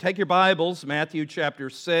Take your Bibles, Matthew chapter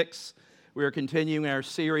 6. We are continuing our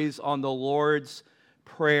series on the Lord's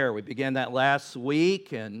Prayer. We began that last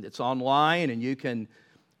week, and it's online, and you can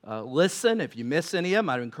listen. If you miss any of them,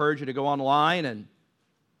 I'd encourage you to go online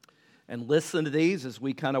and listen to these as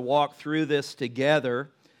we kind of walk through this together.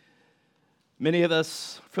 Many of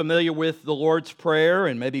us familiar with the Lord's Prayer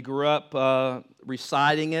and maybe grew up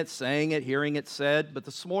reciting it, saying it, hearing it said, but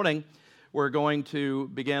this morning we're going to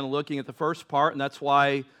begin looking at the first part, and that's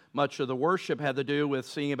why much of the worship had to do with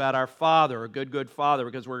singing about our Father, a good Father,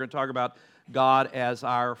 because we're going to talk about God as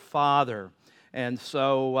our Father. And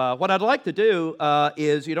so what I'd like to do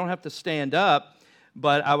is, you don't have to stand up,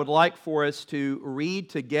 but I would like for us to read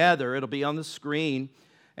together, it'll be on the screen,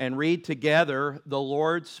 and read together the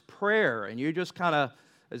Lord's Prayer. And you just kind of,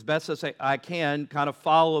 as best as I can, kind of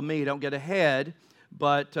follow me, don't get ahead.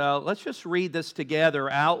 But let's just read this together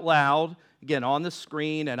out loud, again, on the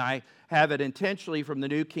screen, and I have it intentionally from the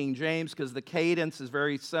New King James because the cadence is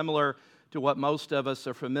very similar to what most of us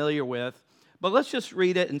are familiar with. But let's just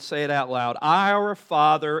read it and say it out loud. Our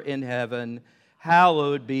Father in heaven,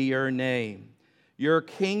 hallowed be your name. Your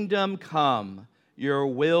kingdom come, your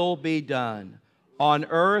will be done, on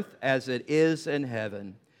earth as it is in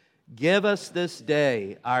heaven. Give us this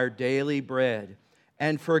day our daily bread,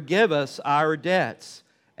 and forgive us our debts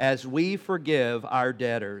as we forgive our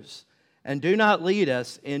debtors. And do not lead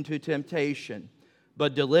us into temptation,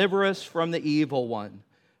 but deliver us from the evil one.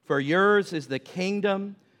 For yours is the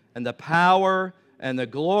kingdom and the power and the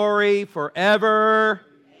glory forever.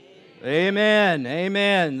 Amen.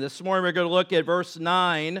 Amen. This morning we're going to look at verse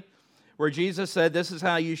 9, where Jesus said, this is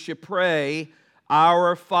how you should pray,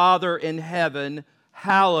 Our Father in heaven,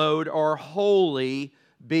 hallowed or holy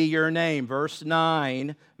be your name. Verse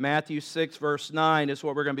 9, Matthew 6, verse 9 is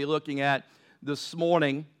what we're going to be looking at this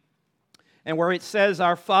morning. And where it says,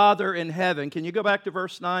 Our Father in heaven, can you go back to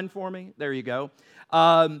verse 9 for me? There you go.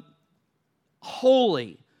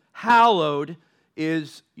 Holy, hallowed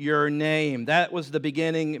is your name. That was the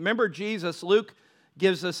beginning. Remember Jesus, Luke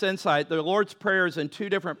gives us insight. The Lord's Prayer is in two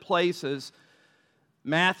different places,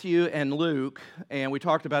 Matthew and Luke, and we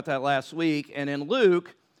talked about that last week. And in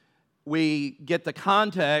Luke, we get the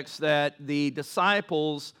context that the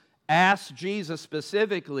disciples asked Jesus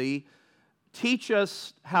specifically, teach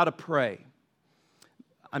us how to pray.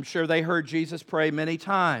 I'm sure they heard Jesus pray many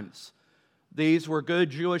times. These were good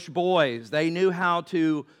Jewish boys. They knew how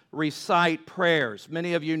to recite prayers.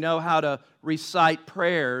 Many of you know how to recite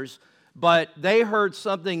prayers, but they heard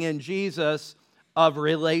something in Jesus of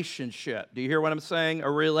relationship. Do you hear what I'm saying? A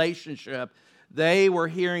relationship. They were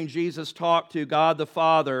hearing Jesus talk to God the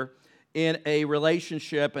Father in a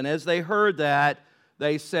relationship, and as they heard that,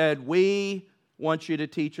 they said, we want you to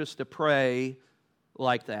teach us to pray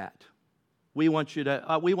like that. We want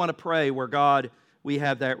to pray where God, we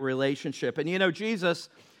have that relationship. And you know, Jesus,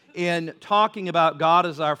 in talking about God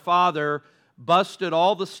as our Father, busted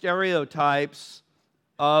all the stereotypes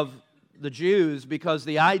of the Jews, because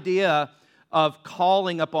the idea of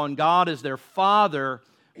calling upon God as their Father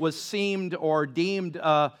was seemed or deemed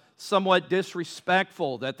somewhat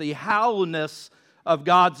disrespectful, that the hallowedness of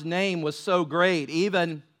God's name was so great.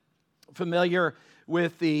 Even familiar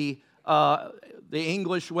with the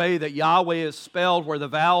English way that Yahweh is spelled, where the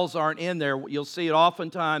vowels aren't in there, you'll see it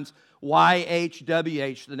oftentimes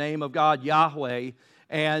YHWH, the name of God, Yahweh,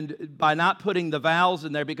 and by not putting the vowels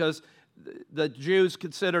in there, because the Jews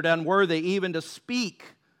considered unworthy even to speak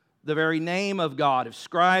the very name of God. If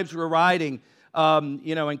scribes were writing,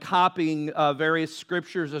 and copying various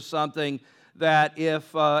scriptures or something, that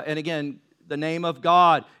if, and again, the name of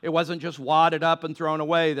God, it wasn't just wadded up and thrown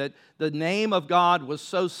away, that the name of God was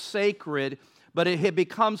so sacred, but it had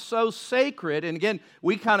become so sacred, and again,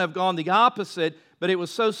 we kind of gone the opposite, but it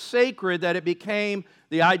was so sacred that it became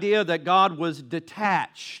the idea that God was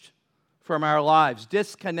detached from our lives,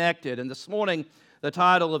 disconnected. And this morning, the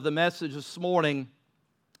title of the message this morning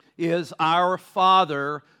is Our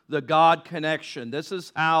Father, the God Connection. This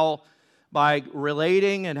is how, by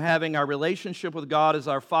relating and having our relationship with God as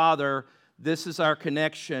our Father, this is our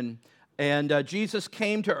connection. And Jesus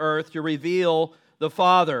came to earth to reveal the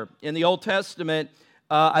Father. In the Old Testament,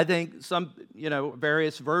 I think some,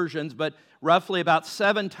 various versions, but roughly about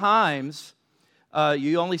 7 times,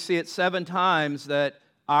 you only see it 7 times that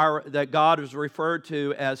God is referred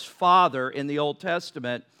to as Father in the Old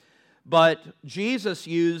Testament. But Jesus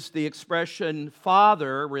used the expression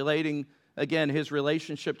Father, relating, again, his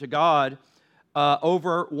relationship to God,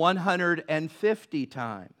 over 150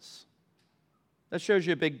 times. That shows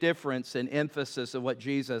you a big difference in emphasis of what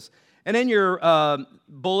Jesus. And in your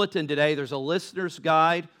bulletin today, there's a listener's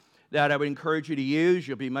guide that I would encourage you to use.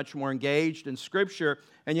 You'll be much more engaged in Scripture.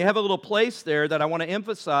 And you have a little place there that I want to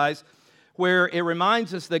emphasize where it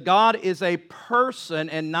reminds us that God is a person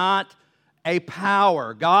and not a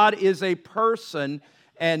power. God is a person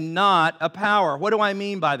and not a power. What do I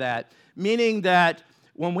mean by that? Meaning that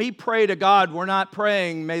when we pray to God, we're not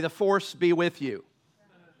praying, may the force be with you.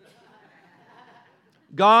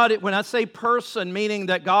 God, when I say person, meaning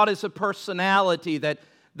that God is a personality,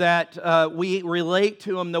 that we relate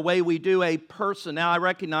to Him the way we do a person. Now, I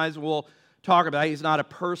recognize we'll talk about He's not a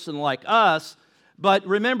person like us, but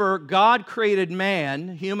remember, God created man,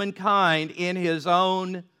 humankind, in His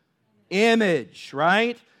own image,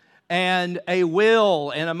 right? And a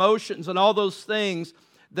will and emotions and all those things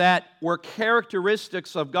that were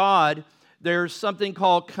characteristics of God. There's something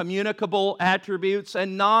called communicable attributes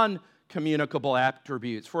and non-communicable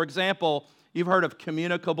attributes. For example, you've heard of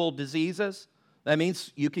communicable diseases. That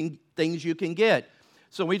means things you can get.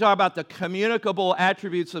 So when we talk about the communicable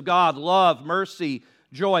attributes of God, love, mercy,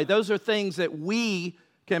 joy, those are things that we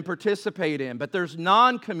can participate in. But there's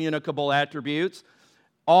non-communicable attributes,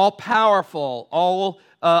 all-powerful, all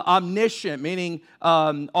omniscient, meaning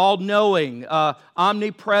all-knowing,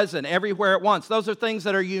 omnipresent, everywhere at once. Those are things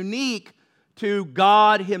that are unique to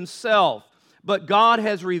God Himself. But God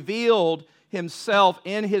has revealed Himself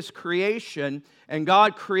in His creation, and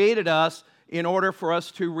God created us in order for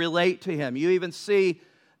us to relate to Him. You even see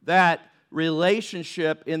that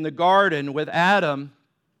relationship in the garden with Adam,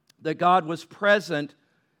 that God was present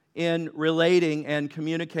in relating and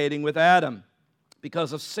communicating with Adam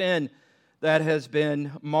because of sin that has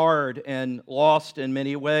been marred and lost in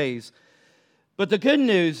many ways. But the good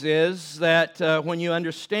news is that when you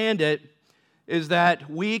understand it, is that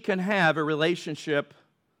we can have a relationship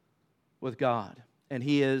with God, and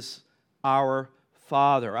He is our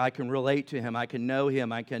Father. I can relate to Him, I can know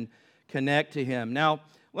Him, I can connect to Him. Now,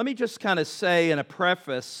 let me just kind of say in a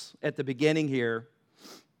preface at the beginning here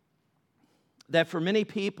that for many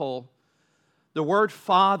people, the word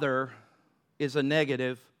Father is a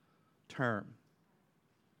negative term.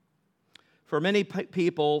 For many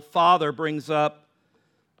people, Father brings up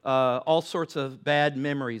all sorts of bad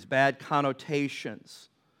memories, bad connotations.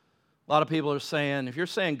 A lot of people are saying, if you're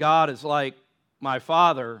saying God is like my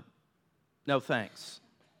Father, no thanks.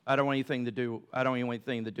 I don't want anything to do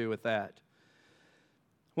with that.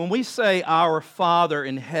 When we say our Father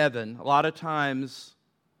in heaven, a lot of times,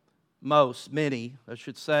 many, I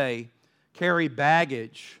should say, carry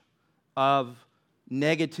baggage of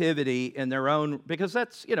negativity in their own, because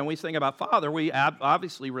that's, when we think about Father, we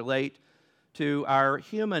obviously relate to our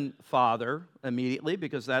human father immediately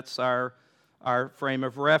because that's our frame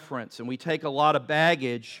of reference. And we take a lot of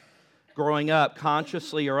baggage growing up,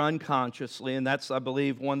 consciously or unconsciously, and that's, I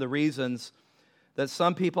believe, one of the reasons that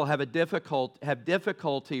some people have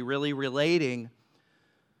difficulty really relating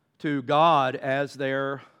to God as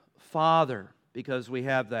their Father, because we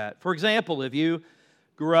have that. For example, if you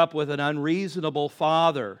grew up with an unreasonable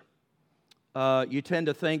father, you tend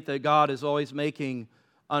to think that God is always making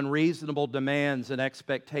unreasonable demands and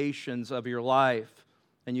expectations of your life,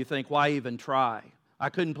 and you think, why even try? I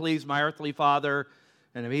couldn't please my earthly father,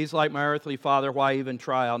 and if he's like my earthly father, why even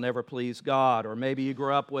try? I'll never please God. Or maybe you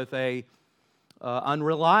grew up with a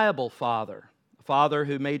unreliable father, a father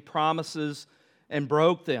who made promises and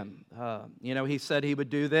broke them. He said he would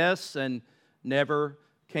do this and never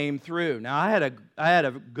came through. Now, I had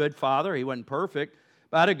a good father. He wasn't perfect,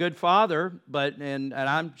 but I had a good father. And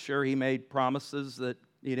I'm sure he made promises that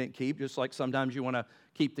he didn't keep. Just like sometimes you want to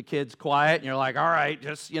keep the kids quiet, and you're like, all right,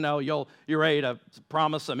 just you're ready to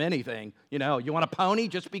promise them anything. You want a pony?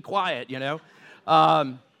 Just be quiet.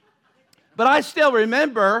 But I still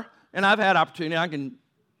remember, and I've had opportunity.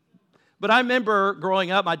 But I remember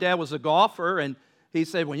growing up, my dad was a golfer, and he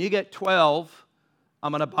said, when you get 12,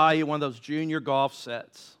 I'm going to buy you one of those junior golf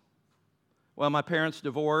sets. Well, my parents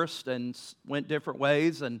divorced and went different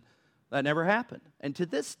ways, and that never happened. And to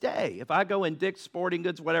this day, if I go in Dick's Sporting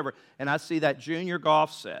Goods, whatever, and I see that junior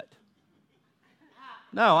golf set,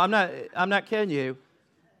 no, I'm not kidding you.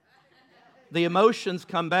 The emotions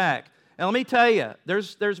come back. And let me tell you,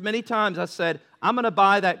 there's many times I said, I'm going to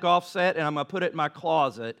buy that golf set and I'm going to put it in my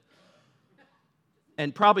closet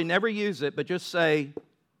and probably never use it, but just say,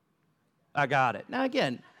 I got it. Now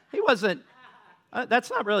again, that's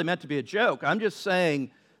not really meant to be a joke. I'm just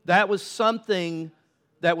saying that was something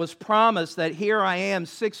that was promised, that here I am,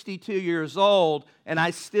 62 years old, and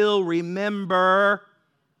I still remember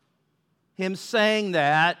him saying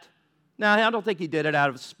that. Now, I don't think he did it out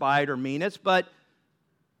of spite or meanness, but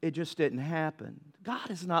it just didn't happen. God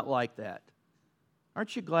is not like that.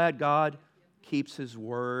 Aren't you glad God keeps His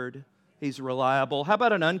word He's reliable. How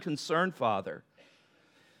about an unconcerned father?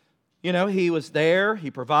 You know, he was there, he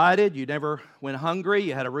provided, you never went hungry,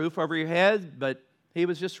 you had a roof over your head, but he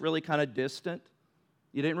was just really kind of distant.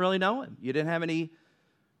 You didn't really know him. You didn't have any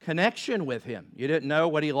connection with him. You didn't know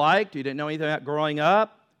what he liked. You didn't know anything about growing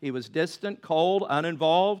up. He was distant, cold,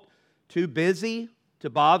 uninvolved, too busy to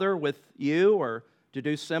bother with you or to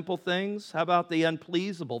do simple things. How about the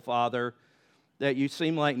unpleasable father that you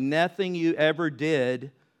seem like nothing you ever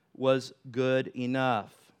did was good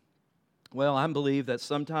enough? Well, I believe that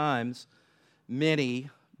sometimes many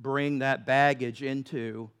bring that baggage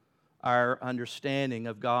into our understanding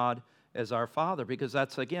of God as our Father, because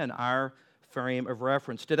that's, again, our frame of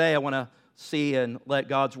reference. Today, I want to see and let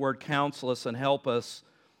God's Word counsel us and help us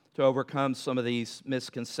to overcome some of these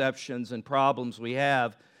misconceptions and problems we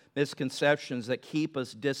have, misconceptions that keep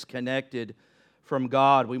us disconnected from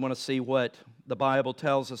God. We want to see what the Bible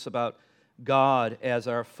tells us about God as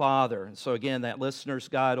our Father. And so again, that listener's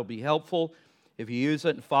guide will be helpful. If you use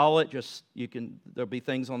it and follow it, there'll be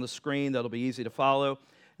things on the screen that'll be easy to follow.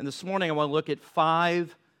 And this morning I want to look at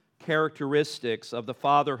 5 characteristics of the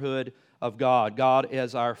fatherhood of God. God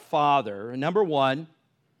as our Father. Number 1,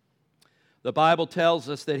 the Bible tells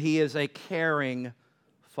us that He is a caring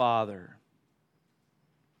Father.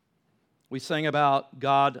 We sing about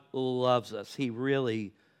God loves us. He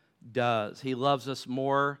really does. He loves us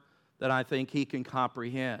more than I think He can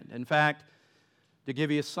comprehend. In fact, to give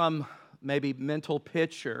you some maybe mental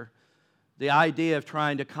picture, the idea of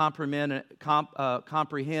trying to comprehend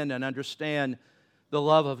and understand the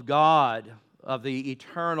love of God, of the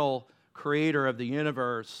eternal creator of the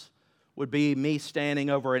universe, would be me standing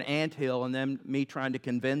over an anthill and then me trying to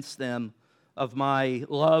convince them of my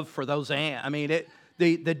love for those ants. I mean,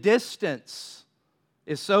 the distance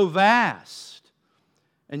is so vast.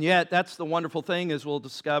 And yet, that's the wonderful thing, as we'll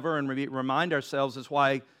discover and remind ourselves, is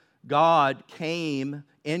why God came,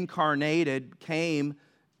 incarnated, came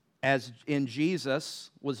as in Jesus,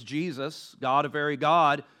 was Jesus, God, a very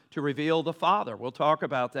God, to reveal the Father. We'll talk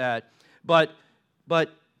about that. But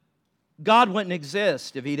God wouldn't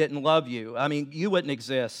exist if He didn't love you. I mean, you wouldn't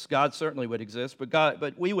exist. God certainly would exist,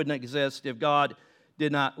 but we wouldn't exist if God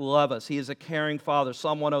did not love us. He is a caring Father.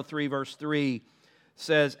 Psalm 103, verse 3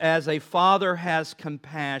 says, "As a father has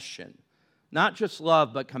compassion," not just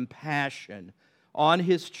love, but compassion on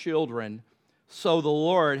his children, so the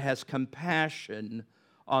Lord has compassion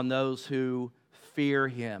on those who fear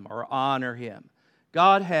Him or honor Him.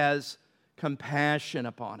 God has compassion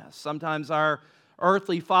upon us. Sometimes our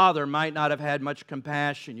earthly father might not have had much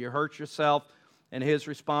compassion. You hurt yourself, and his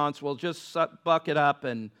response, well, just buck it up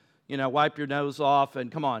and, wipe your nose off and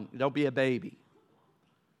come on, don't be a baby.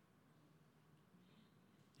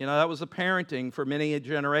 That was the parenting for many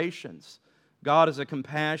generations. God is a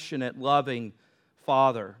compassionate, loving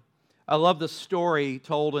Father. I love the story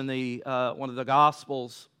told in one of the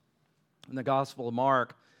Gospels, in the Gospel of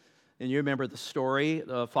Mark. And you remember the story,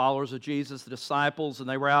 the followers of Jesus, the disciples, and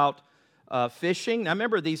they were out fishing. Now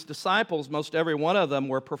remember, these disciples, most every one of them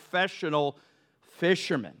were professional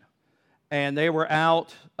fishermen. And they were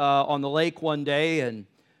out on the lake one day, and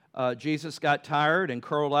Jesus got tired and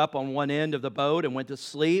curled up on one end of the boat and went to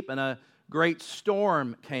sleep, and a great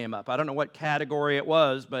storm came up. I don't know what category it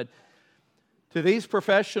was, but to these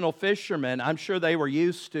professional fishermen, I'm sure they were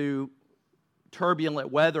used to turbulent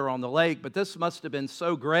weather on the lake, but this must have been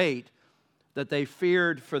so great that they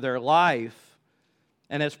feared for their life.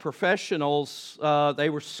 And as professionals, they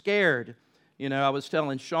were scared. I was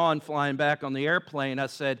telling Sean flying back on the airplane, I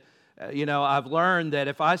said, I've learned that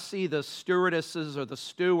if I see the stewardesses or the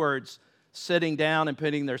stewards sitting down and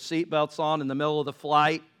putting their seatbelts on in the middle of the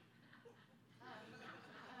flight,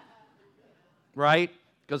 right?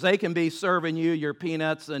 Because they can be serving you your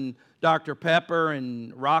peanuts and Dr. Pepper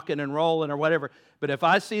and rocking and rolling or whatever. But if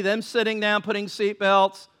I see them sitting down putting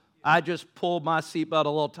seatbelts, I just pull my seatbelt a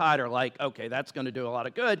little tighter, like, okay, that's going to do a lot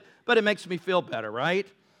of good, but it makes me feel better, right?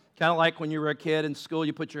 Kind of like when you were a kid in school,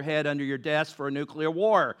 you put your head under your desk for a nuclear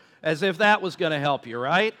war, as if that was going to help you,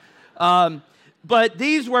 right? But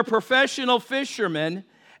these were professional fishermen,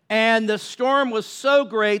 and the storm was so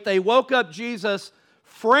great, they woke up Jesus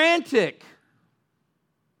frantic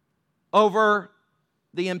over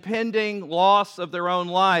the impending loss of their own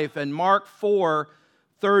life. And Mark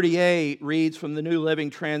 4:38 reads from the New Living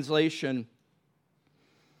Translation.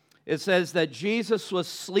 It says that Jesus was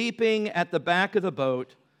sleeping at the back of the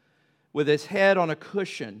boat with his head on a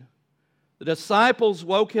cushion. The disciples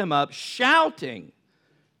woke him up shouting,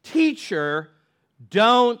 "Teacher,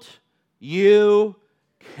 don't you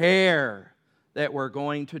care that we're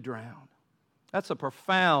going to drown?" That's a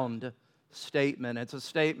profound statement. It's a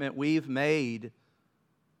statement we've made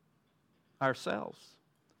ourselves.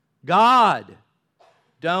 God,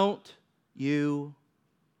 don't you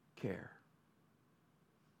care?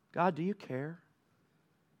 God, do you care?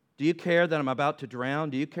 Do you care that I'm about to drown?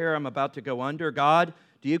 Do you care I'm about to go under? God,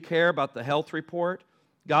 do you care about the health report?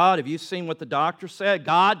 God, have you seen what the doctor said?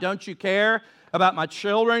 God, don't you care about my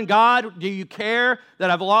children? God, do you care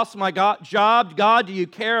that I've lost my job? God, do you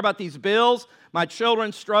care about these bills? My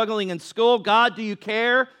children struggling in school? God, do you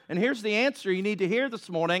care? And here's the answer you need to hear this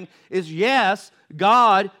morning is yes,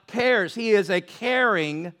 God cares. He is a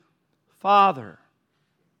caring Father.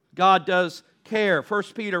 God does care. 1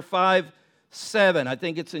 Peter 5:7, I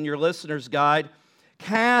think it's in your listener's guide.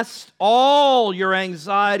 Cast all your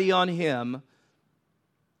anxiety on Him,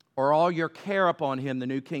 or all your care upon Him, the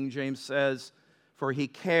New King James says, for He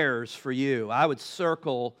cares for you. I would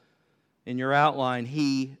circle in your outline,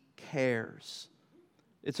 He cares.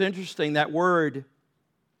 It's interesting, that word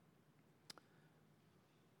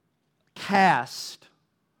cast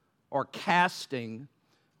or casting,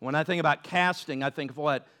 when I think about casting, I think of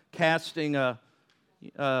what? Casting a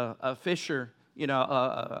fisher,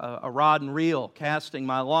 a rod and reel, casting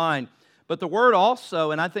my line. But the word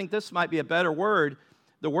also, and I think this might be a better word,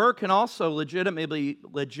 the word can also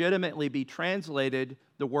legitimately be translated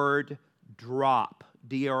the word drop,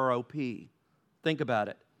 D-R-O-P. Think about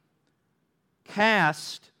it.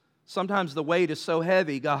 Cast, sometimes the weight is so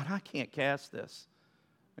heavy, God, I can't cast this.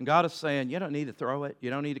 And God is saying, you don't need to throw it. You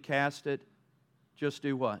don't need to cast it. Just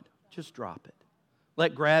do what? Just drop it.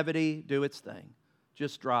 Let gravity do its thing.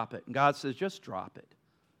 Just drop it. And God says, just drop it.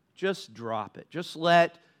 Just drop it. Just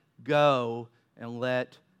let go and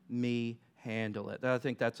let me handle it. I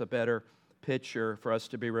think that's a better picture for us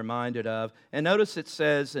to be reminded of. And notice it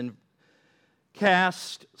says, and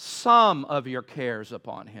cast some of your cares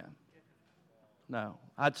upon Him. No,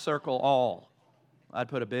 I'd circle all. I'd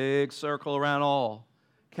put a big circle around all.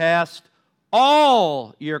 Cast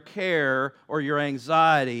all your care or your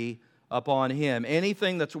anxiety upon Him.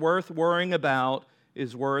 Anything that's worth worrying about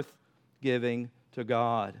is worth giving to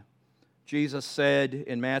God. Jesus said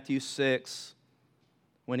in Matthew 6,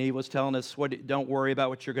 when He was telling us, don't worry about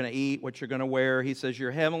what you're going to eat, what you're going to wear, He says,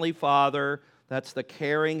 your heavenly Father, that's the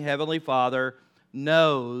caring heavenly Father,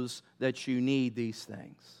 knows that you need these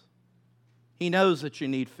things. He knows that you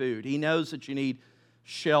need food. He knows that you need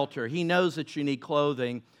shelter. He knows that you need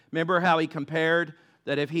clothing. Remember how He compared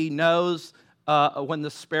that if He knows when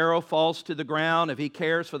the sparrow falls to the ground, if He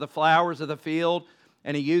cares for the flowers of the field,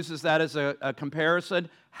 and He uses that as a comparison,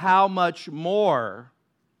 how much more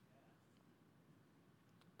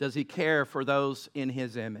does He care for those in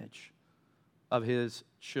His image, of His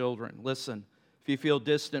children? Listen, if you feel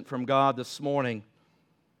distant from God this morning,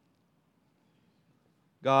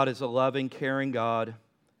 God is a loving, caring God,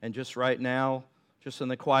 and just right now, just in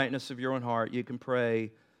the quietness of your own heart, you can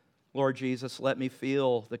pray, Lord Jesus, let me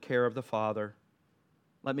feel the care of the Father.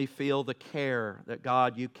 Let me feel the care that,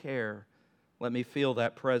 God, you care. Let me feel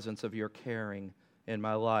that presence of your caring in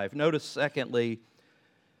my life. Notice, secondly,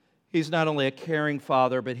 He's not only a caring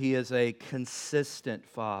Father, but He is a consistent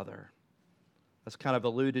Father. I was kind of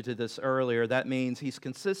alluded to this earlier. That means He's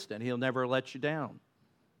consistent. He'll never let you down.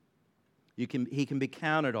 He can be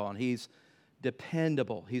counted on. He's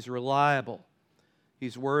dependable. He's reliable.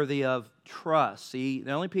 He's worthy of trust. See,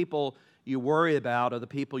 the only people you worry about are the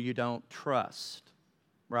people you don't trust,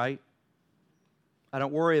 right? I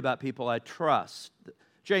don't worry about people I trust.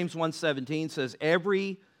 James 1:17 says,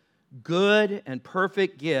 every good and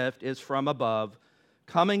perfect gift is from above,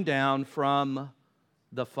 coming down from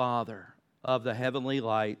the Father of the heavenly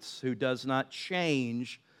lights, who does not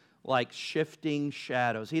change like shifting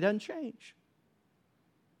shadows. He doesn't change.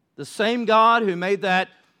 The same God who made that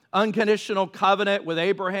unconditional covenant with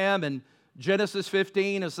Abraham in Genesis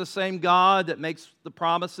 15 is the same God that makes the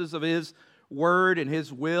promises of His word and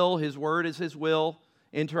His will. His word is His will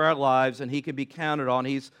into our lives, and He can be counted on.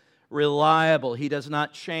 He's reliable. He does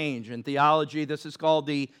not change. In theology, this is called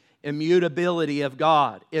the immutability of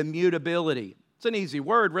God. Immutability. It's an easy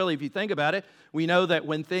word, really, if you think about it. We know that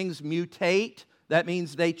when things mutate, that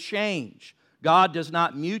means they change. God does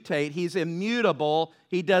not mutate. He's immutable.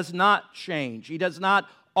 He does not change. He does not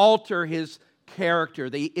alter His character.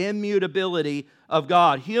 The immutability of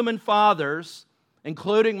God. Human fathers,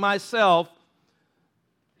 including myself,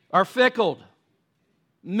 are fickle,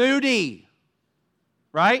 moody,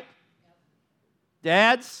 right?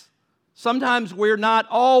 Dads, sometimes we're not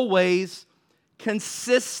always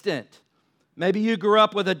consistent. Maybe you grew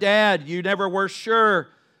up with a dad, you never were sure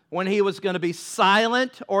when he was going to be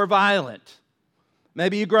silent or violent.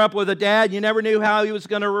 Maybe you grew up with a dad, you never knew how he was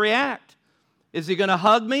going to react. Is he going to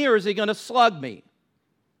hug me or is he going to slug me?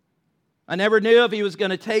 I never knew if he was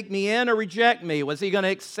going to take me in or reject me. Was he going to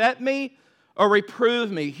accept me or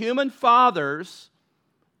reprove me? Human fathers,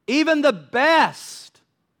 even the best,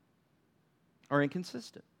 are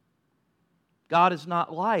inconsistent. God is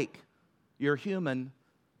not like your human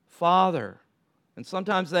father. And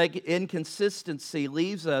sometimes that inconsistency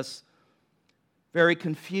leaves us very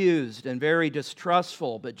confused and very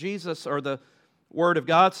distrustful. But Jesus, or the Word of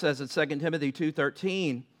God says in 2 Timothy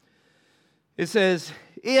 2:13, it says,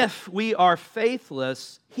 if we are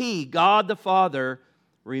faithless, He, God the Father,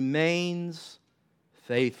 remains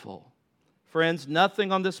faithful. Friends,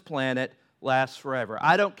 nothing on this planet lasts forever.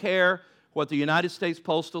 I don't care what the United States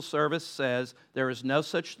Postal Service says, there is no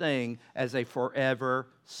such thing as a forever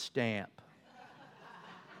stamp.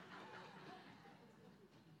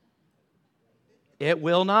 It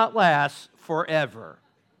will not last forever.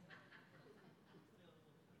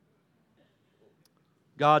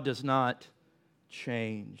 God does not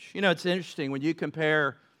change. You know, it's interesting when you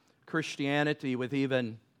compare Christianity with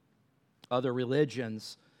even other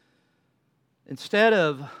religions. Instead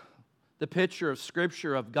of the picture of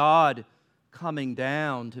Scripture of God coming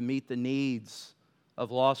down to meet the needs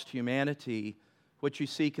of lost humanity, which you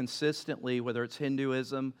see consistently, whether it's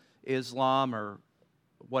Hinduism, Islam, or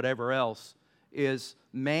whatever else, is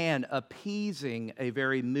man appeasing a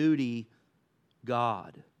very moody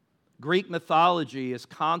God. Greek mythology is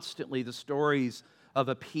constantly the stories of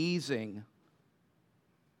appeasing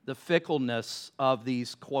the fickleness of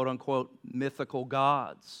these quote-unquote mythical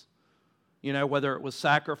gods. You know, whether it was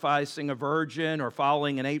sacrificing a virgin or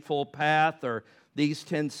following an eightfold path or these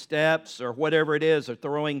 10 steps or whatever it is, or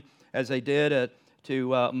throwing, as they did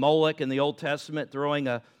to Moloch in the Old Testament, throwing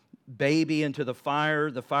a baby into the fire,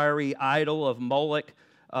 the fiery idol of Moloch.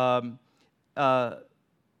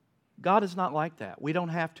 God is not like that. We don't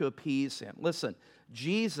have to appease Him. Listen,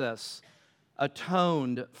 Jesus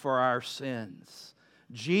atoned for our sins.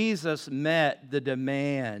 Jesus met the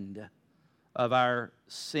demand of our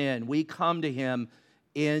sin. We come to Him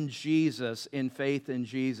in Jesus, in faith in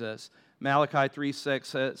Jesus. Malachi 3:6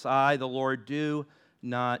 says, I, the Lord, do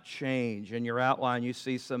not change. In your outline, you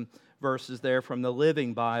see some verses there from the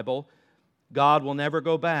Living Bible. God will never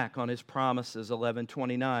go back on His promises,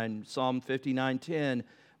 11:29. Psalm 59:10,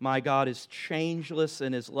 my God is changeless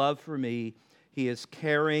in His love for me. He is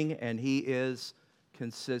caring and He is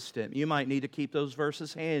consistent. You might need to keep those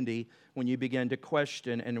verses handy when you begin to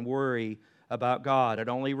question and worry about God. It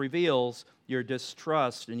only reveals your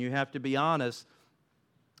distrust, and you have to be honest.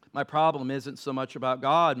 My problem isn't so much about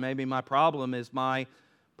God. Maybe my problem is my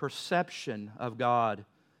perception of God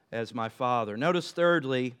as my Father. Notice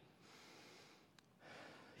thirdly,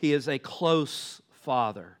 He is a close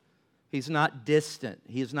Father. He's not distant.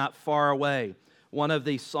 He is not far away. One of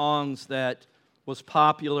the songs that was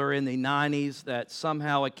popular in the 90s that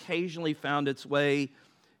somehow occasionally found its way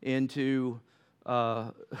into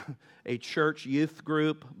a church youth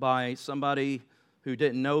group by somebody who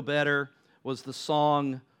didn't know better was the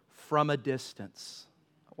song From a Distance.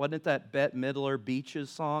 Wasn't it that Bette Midler Beaches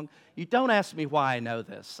song? You don't ask me why I know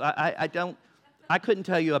this. I couldn't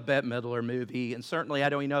tell you a Bette Midler movie, and certainly I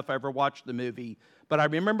don't even know if I ever watched the movie, but I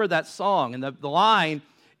remember that song, and the line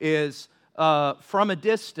is, from a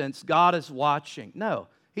distance, God is watching. No,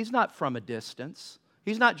 He's not from a distance.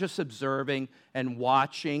 He's not just observing and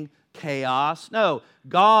watching chaos. No,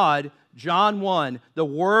 God, John 1, the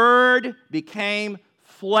Word became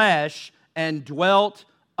flesh and dwelt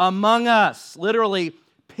among us. Literally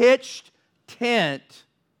pitched tent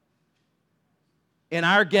in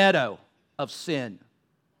our ghetto of sin.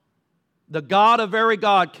 The God of very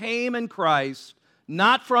God came in Christ,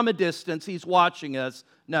 not from a distance. He's watching us.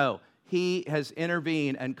 No, He has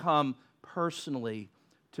intervened and come personally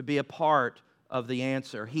to be a part of the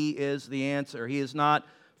answer. He is the answer. He is not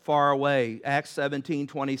far away. Acts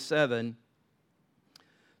 17:27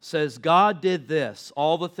 says, God did this.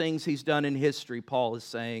 All the things He's done in history, Paul is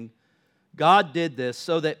saying, God did this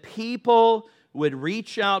so that people would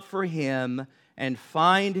reach out for Him and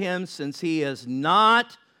find Him, since He is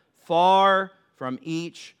not far from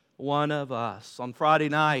each one of us. On Friday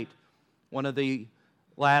night, one of the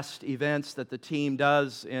last events that the team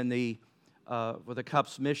does in with the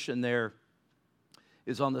Cups mission there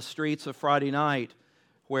is on the streets of Friday night,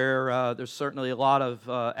 where there's certainly a lot of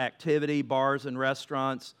activity, bars and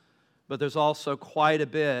restaurants, but there's also quite a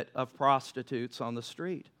bit of prostitutes on the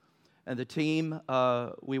street. And the team,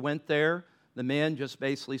 we went there. The men just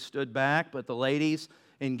basically stood back, but the ladies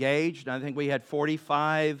engaged. I think we had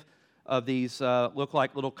 45 of these look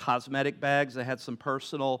like little cosmetic bags that had some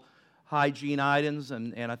personal hygiene items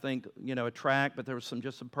and I think, a track, but there was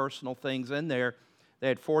just some personal things in there They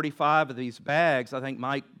had 45 of these bags. I think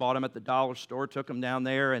Mike bought them at the dollar store, took them down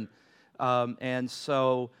there, and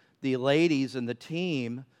so the ladies and the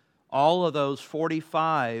team, all of those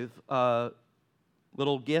 45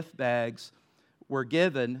 little gift bags were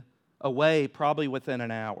given away probably within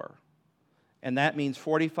an hour. And that means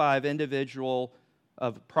 45 individual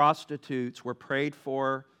of prostitutes were prayed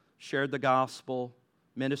for, shared the gospel,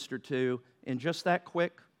 ministered to in just that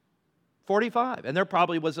quick 45. And there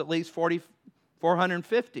probably was at least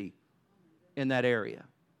 450 in that area.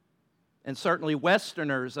 And certainly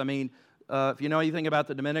Westerners, I mean, if you know anything about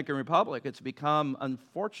the Dominican Republic, it's become,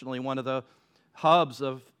 unfortunately, one of the hubs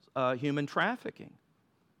of human trafficking.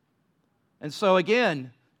 And so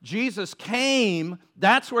again, Jesus came,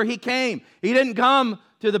 that's where he came. He didn't come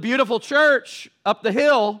to the beautiful church up the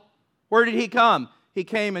hill. Where did he come? He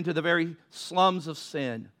came into the very slums of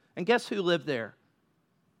sin. And guess who lived there?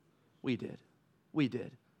 We did. We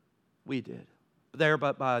did. We did. There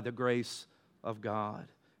but by the grace of God.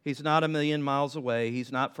 He's not a million miles away.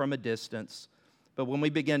 He's not from a distance. But when we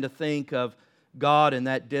begin to think of God in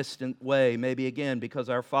that distant way, maybe again because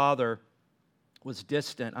our Father was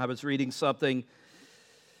distant. I was reading something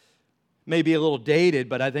maybe a little dated,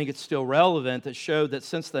 but I think it's still relevant, that showed that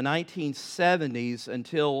since the 1970s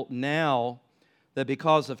until now, that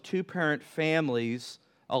because of two-parent families,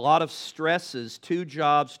 a lot of stresses, 2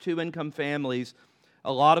 jobs, 2 income families,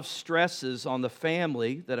 a lot of stresses on the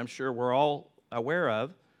family that I'm sure we're all aware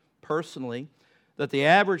of personally, that the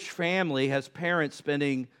average family has parents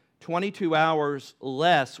spending 22 hours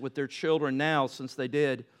less with their children now since they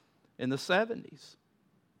did in the 70s.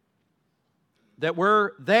 That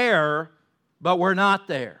we're there, but we're not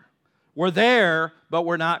there. We're there, but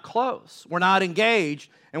we're not close. We're not engaged,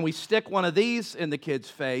 and we stick one of these in the kids'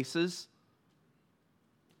 faces.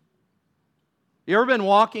 You ever been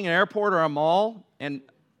walking an airport or a mall, and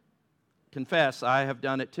confess, I have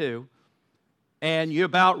done it too, and you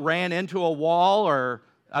about ran into a wall, or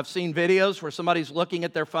I've seen videos where somebody's looking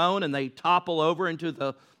at their phone and they topple over into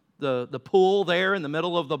the pool there in the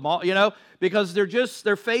middle of the mall, because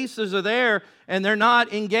their faces are there and they're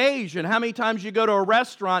not engaged. And how many times you go to a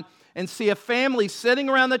restaurant and see a family sitting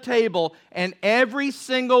around the table and every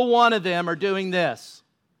single one of them are doing this?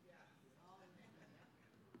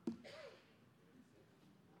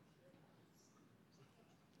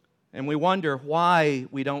 And we wonder why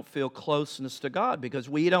we don't feel closeness to God, because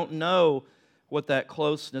we don't know what that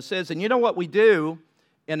closeness is. And you know what we do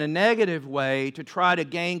in a negative way to try to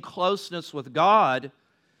gain closeness with God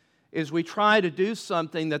is we try to do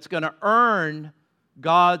something that's going to earn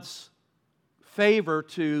God's favor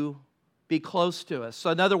to be close to us.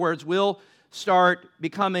 So in other words, we'll start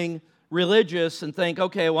becoming religious and think,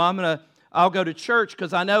 okay, well, I'll go to church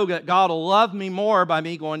because I know that God will love me more by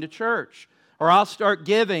me going to church. Or I'll start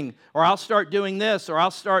giving, or I'll start doing this, or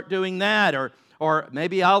I'll start doing that, or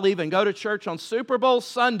maybe I'll even go to church on Super Bowl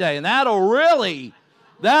Sunday, and that'll really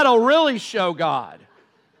show God.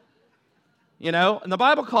 And the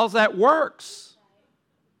Bible calls that works.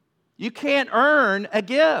 You can't earn a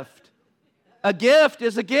gift. A gift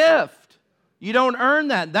is a gift. You don't earn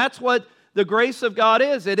that. That's what the grace of God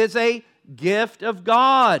is. It is a gift of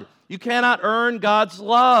God. You cannot earn God's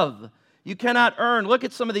love. You cannot earn. Look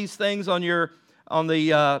at some of these things on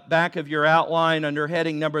the back of your outline under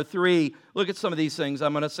heading number 3. Look at some of these things.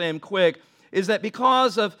 I'm going to say them quick. Is that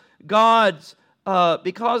because of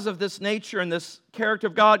this nature and this character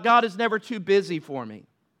of God, God is never too busy for me.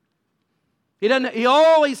 He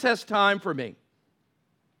always has time for me.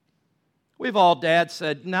 We've all, Dad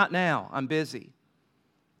said, not now, I'm busy.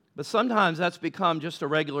 But sometimes that's become just a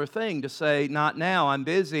regular thing to say, not now, I'm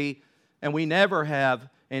busy, and we never have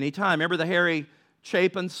any time. Remember the Harry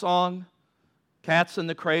Chapin song, Cats in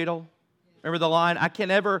the Cradle? Remember the line? I can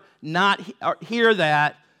never not hear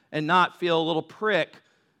that and not feel a little prick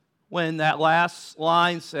when that last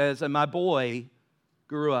line says, and my boy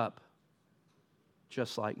grew up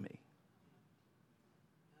just like me.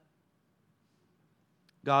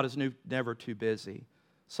 God is never too busy.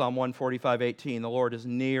 Psalm 145:18, the Lord is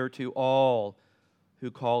near to all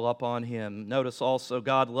who call upon Him. Notice also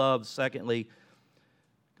God loves to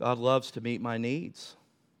meet my needs.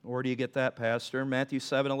 Where do you get that, Pastor? Matthew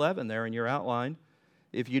 7:11 there in your outline.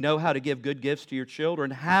 If you know how to give good gifts to your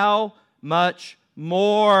children, how much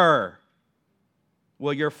more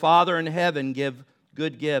will your Father in heaven give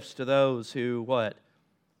good gifts to those who, what?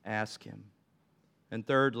 Ask Him. And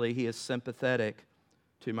thirdly, He is sympathetic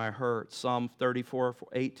to my hurt. Psalm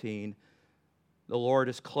 34:18, the Lord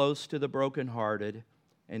is close to the brokenhearted,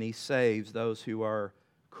 and He saves those who are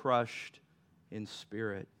crushed in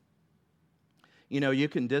spirit. You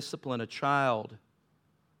can discipline a child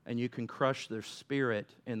and you can crush their spirit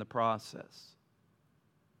in the process.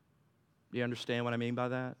 Do you understand what I mean by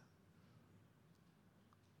that?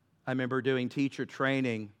 I remember doing teacher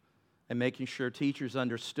training and making sure teachers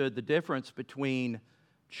understood the difference between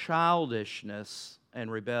childishness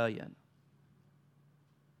and rebellion.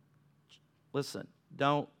 Listen,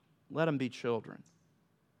 don't let them be children.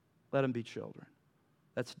 Let them be children.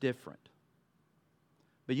 That's different.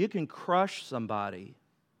 But you can crush somebody.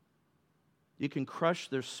 You can crush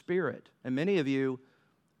their spirit. And many of you,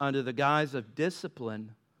 under the guise of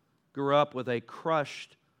discipline, grew up with a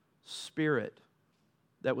crushed spirit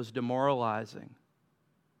that was demoralizing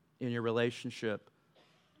in your relationship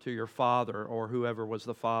to your father or whoever was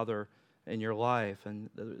the father in your life. And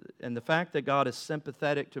the fact that God is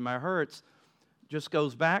sympathetic to my hurts just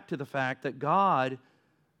goes back to the fact that God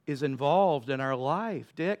is involved in our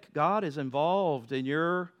life. Dick, God is involved in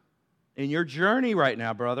your journey right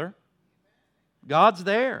now, brother. God's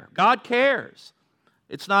there. God cares.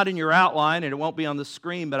 It's not in your outline and it won't be on the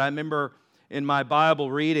screen, but I remember in my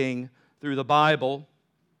Bible reading through the Bible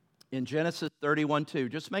in Genesis 31:2.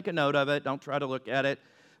 Just make a note of it. Don't try to look at it.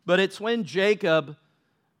 But it's when Jacob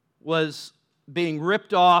was being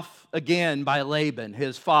ripped off again by Laban,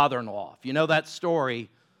 his father-in-law. If you know that story,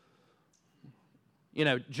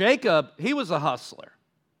 Jacob, he was a hustler.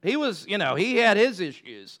 He had his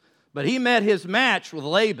issues, but he met his match with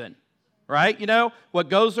Laban, right? What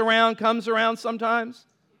goes around comes around sometimes.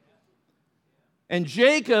 And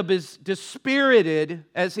Jacob is dispirited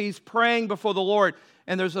as he's praying before the Lord.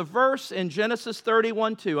 And there's a verse in Genesis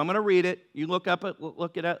 31:2. I'm going to read it. You look at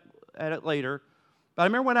it later. But I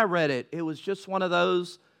remember when I read it, it was just one of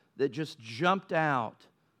those that just jumped out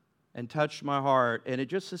and touched my heart. And it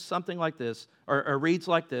just is something like this, or reads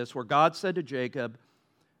like this, where God said to Jacob,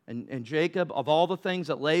 and Jacob, of all the things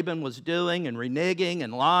that Laban was doing and reneging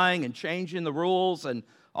and lying and changing the rules and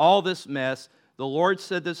all this mess, the Lord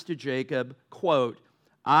said this to Jacob, quote,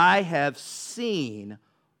 "I have seen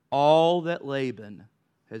all that Laban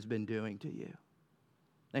has been doing to you."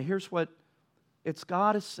 Now here's what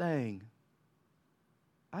God is saying.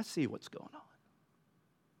 I see what's going on.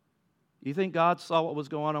 You think God saw what was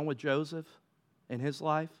going on with Joseph in his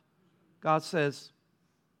life? God says,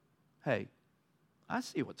 hey, I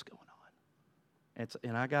see what's going on.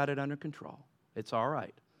 And I got it under control. It's all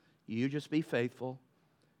right. You just be faithful.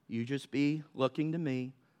 You just be looking to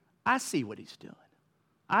me. I see what he's doing.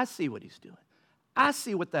 I see what he's doing. I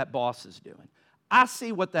see what that boss is doing. I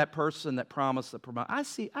see what that person that promised the promotion. I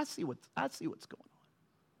see what's going on.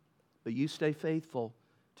 But you stay faithful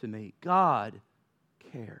to me. God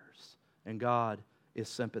cares, and God is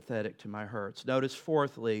sympathetic to my hurts. Notice,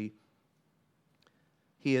 fourthly,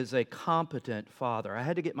 He is a competent Father. I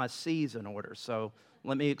had to get my C's in order, so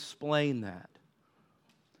let me explain that.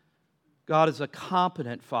 God is a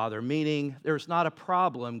competent Father, meaning there's not a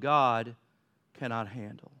problem God cannot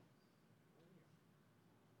handle.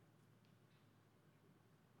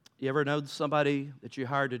 You ever know somebody that you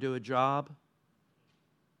hired to do a job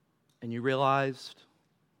and you realized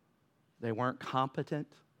they weren't competent?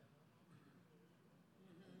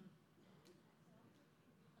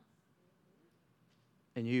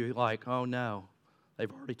 And you're like, oh no,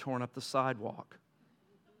 they've already torn up the sidewalk.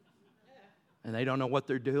 And they don't know what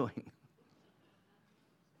they're doing.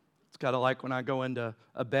 It's kind of like when I go into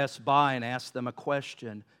a Best Buy and ask them a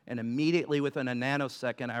question, and immediately within a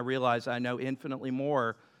nanosecond I realize I know infinitely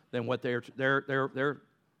more than what they're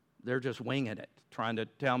just winging it, trying to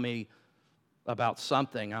tell me about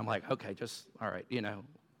something. I'm like, okay, just all right,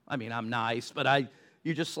 I'm nice, but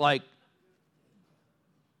you just like,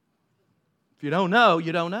 if you don't know,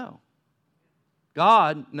 you don't know.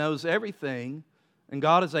 God knows everything, and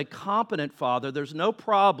God is a competent Father. There's no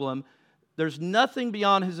problem. There's nothing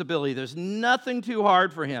beyond His ability. There's nothing too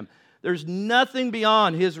hard for Him. There's nothing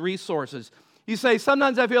beyond His resources. You say,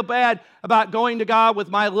 sometimes I feel bad about going to God with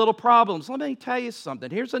my little problems. Let me tell you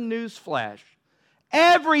something. Here's a news flash.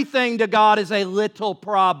 Everything to God is a little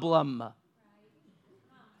problem.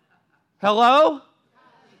 Hello?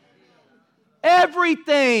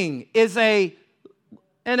 Everything is and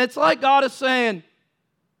it's like God is saying,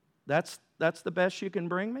 that's the best you can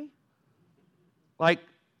bring me? Like,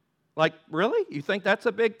 really? You think that's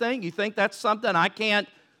a big thing? You think that's something I can't?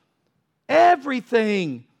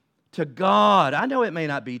 Everything to God. I know it may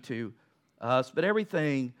not be to us, but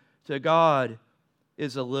everything to God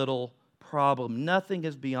is a little problem. Nothing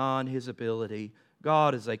is beyond His ability.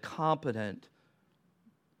 God is a competent,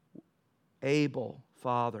 able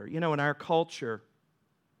Father. In our culture,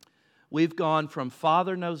 we've gone from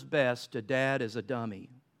Father knows best to Dad is a dummy.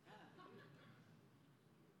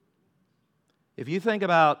 If you think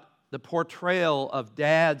about the portrayal of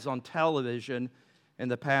dads on television in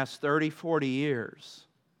the past 30, 40 years.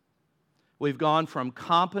 We've gone from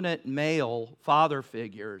competent male father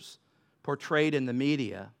figures portrayed in the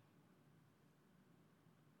media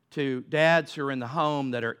to dads who are in the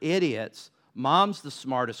home that are idiots. Mom's the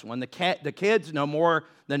smartest one. The kids know more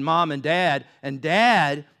than mom and dad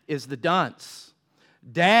is the dunce.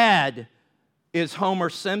 Dad is Homer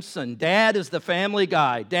Simpson. Dad is the Family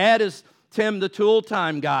Guy. Dad is Tim the Tool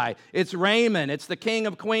Time guy. It's Raymond. It's the King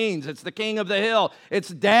of Queens. It's the King of the Hill. It's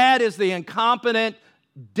dad is the incompetent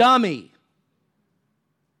dummy.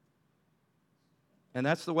 And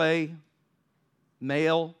that's the way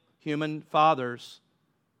male human fathers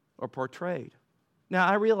are portrayed. Now,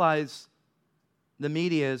 I realize the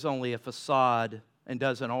media is only a facade and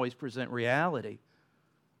doesn't always present reality.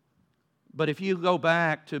 But if you go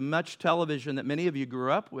back to much television that many of you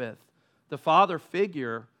grew up with, the father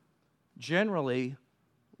figure generally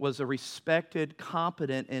was a respected,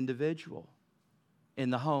 competent individual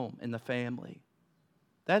in the home, in the family.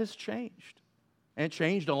 That has changed. And it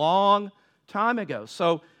changed a long time ago.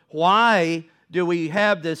 So why do we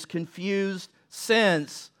have this confused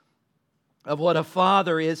sense of what a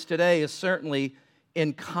father is today is certainly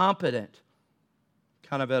incompetent?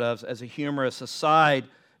 Kind of as a humorous aside,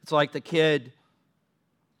 it's like the kid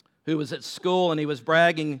who was at school and he was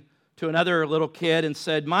bragging to another little kid and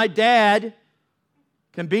said, "My dad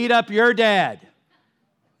can beat up your dad."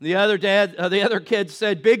 The other kid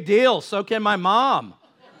said, "Big deal, so can my mom."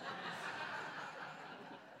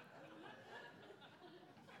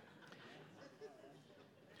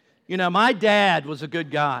 You know, my dad was a good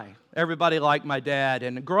guy. Everybody liked my dad.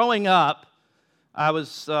 And growing up, I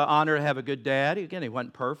was honored to have a good dad. Again, he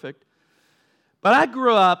wasn't perfect. But I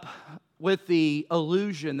grew up with the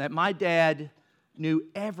illusion that my dad knew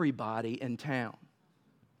everybody in town.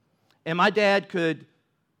 And my dad could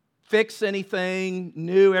fix anything,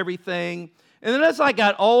 knew everything. And then as I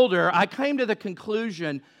got older, I came to the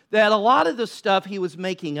conclusion that a lot of the stuff he was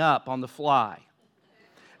making up on the fly.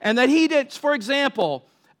 And that he did, for example,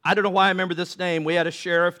 I don't know why I remember this name. We had a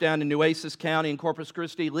sheriff down in Nueces County in Corpus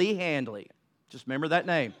Christi, Lee Handley. Just remember that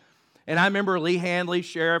name. And I remember Lee Handley,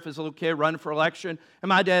 sheriff, as a little kid, running for election. And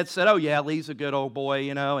my dad said, "Oh, yeah, Lee's a good old boy,"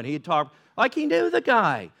 you know. And he'd talk like he knew the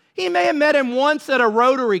guy. He may have met him once at a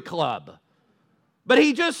Rotary Club. But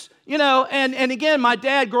he just, you know, and again, my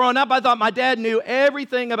dad, growing up, I thought my dad knew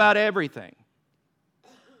everything about everything.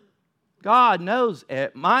 God knows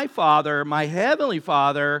it. My father, my heavenly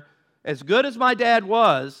Father, as good as my dad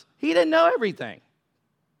was, he didn't know everything.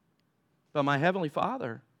 But my heavenly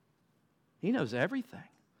Father, he knows everything.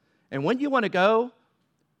 And when you want to go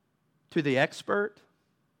to the expert,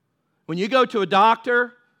 when you go to a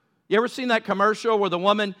doctor, you ever seen that commercial where the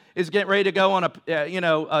woman is getting ready to go on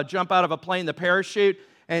jump out of a plane, the parachute,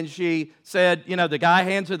 and she said, you know, the guy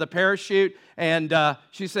hands her the parachute, and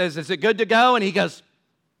she says, "Is it good to go?" And he goes,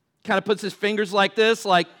 kind of puts his fingers like this,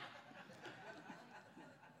 like,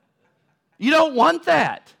 you don't want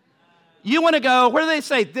that. You want to go, where do they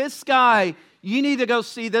say? This guy, you need to go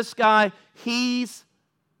see this guy. He's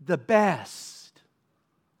the best.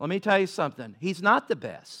 Let me tell you something. He's not the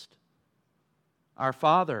best. Our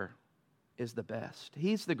Father is the best.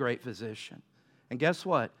 He's the great physician. And guess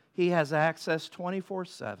what? He has access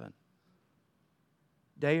 24/7,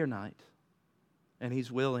 day or night. And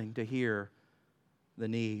He's willing to hear the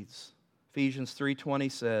needs. Ephesians 3:20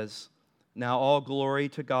 says, "Now all glory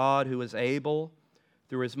to God who is able,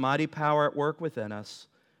 through His mighty power at work within us,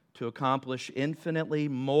 to accomplish infinitely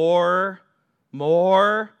more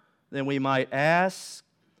than we might ask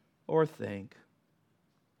or think."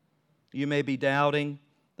 You may be doubting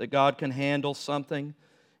that God can handle something.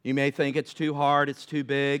 You may think it's too hard, it's too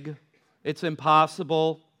big, it's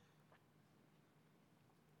impossible.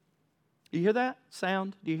 Do you hear that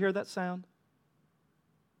sound? Do you hear that sound?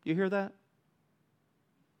 Do you hear that?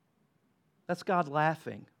 That's God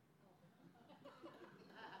laughing.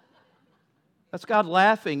 That's God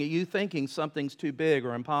laughing at you thinking something's too big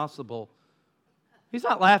or impossible. He's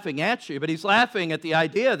not laughing at you, but He's laughing at the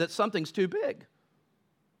idea that something's too big.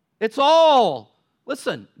 It's all,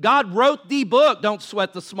 listen, God wrote the book, Don't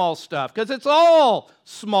Sweat the Small Stuff, because it's all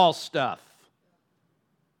small stuff.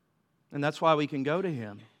 And that's why we can go to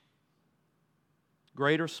Him,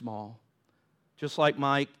 great or small. Just like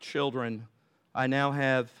my children, I now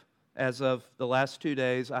have, as of the last 2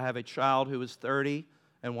 days, I have a child who is 30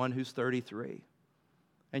 and one who's 33.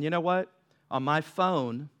 And you know what? On my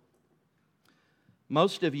phone,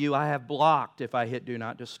 most of you I have blocked if I hit Do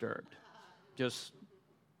Not Disturb.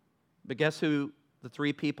 But guess who the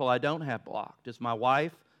 3 people I don't have blocked? It's my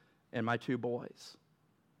wife and my 2 boys.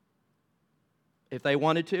 if they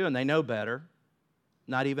wanted to, and they know better,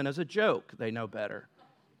 not even as a joke, they know better.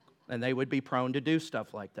 And they would be prone to do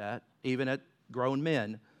stuff like that, even at grown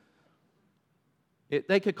men.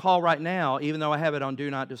 They could call right now, even though I have it on Do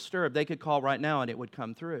Not Disturb, they could call right now and it would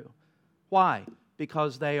come through. Why?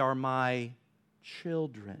 Because they are my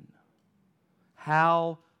children.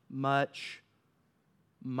 How much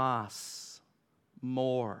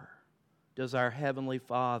more does our Heavenly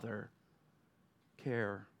Father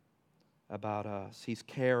care about us? He's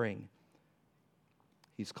caring.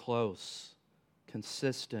 He's close,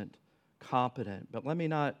 consistent, competent. But let me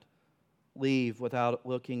not leave without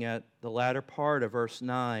looking at the latter part of verse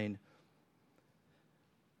 9.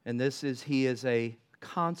 And this is, He is a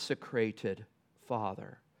consecrated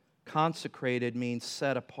Father. Consecrated means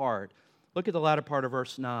set apart. Look at the latter part of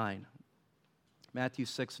verse 9. Matthew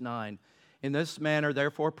 6:9. In this manner,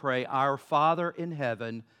 therefore, pray, Our Father in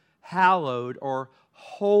heaven, hallowed or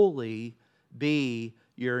holy be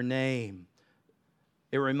your name.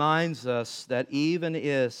 It reminds us that even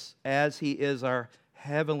as He is our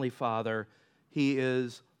Heavenly Father, He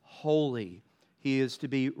is holy. He is to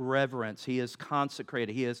be reverenced. He is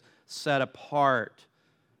consecrated. He is set apart.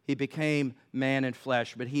 He became man in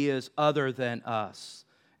flesh, but He is other than us.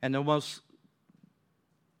 And the most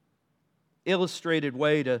illustrated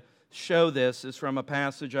way to show this is from a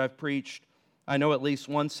passage I've preached, I know at least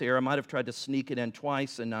once here. I might have tried to sneak it in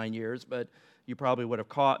twice in 9 years, but you probably would have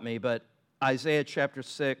caught me. But Isaiah chapter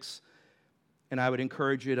 6, and I would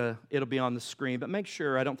encourage you to, it'll be on the screen, but make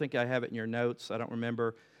sure, I don't think I have it in your notes, I don't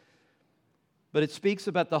remember. But it speaks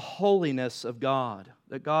about the holiness of God,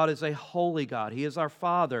 that God is a holy God. He is our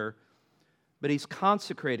Father, but He's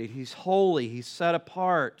consecrated, He's holy, He's set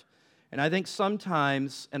apart. And I think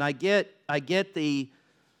sometimes, and I get the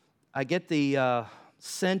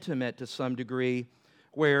sentiment to some degree,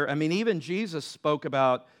 where, I mean, even Jesus spoke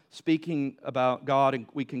about speaking about God, and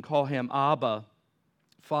we can call Him Abba,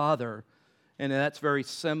 Father, and that's very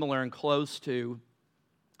similar and close to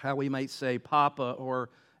how we might say Papa or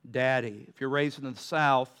Daddy. If you're raised in the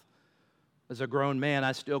South, as a grown man,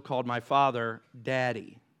 I still called my father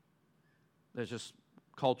Daddy. That's just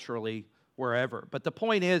culturally wherever. But the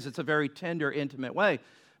point is, it's a very tender, intimate way.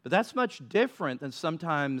 But that's much different than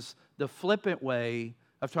sometimes the flippant way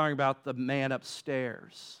of talking about the man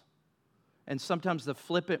upstairs. And sometimes the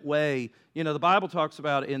flippant way, you know, the Bible talks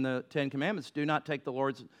about in the Ten Commandments, do not take the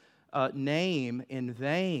Lord's name in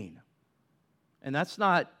vain. And that's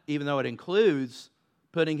not, even though it includes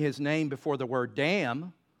putting His name before the word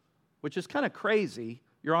damn, which is kind of crazy.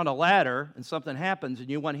 You're on a ladder and something happens and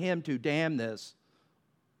you want Him to damn this.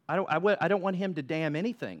 I don't want Him to damn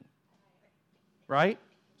anything, right?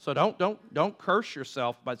 So don't curse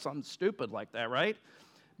yourself by something stupid like that, right?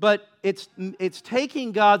 But it's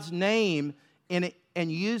taking God's name and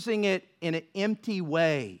using it in an empty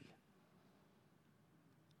way.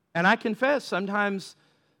 And I confess, sometimes,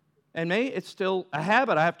 and maybe it's still a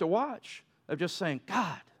habit I have to watch, of just saying,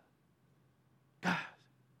 God.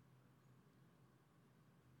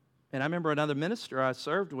 And I remember another minister I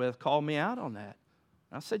served with called me out on that.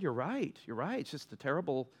 And I said, you're right. It's just a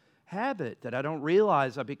terrible habit that I don't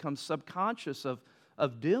realize I become subconscious of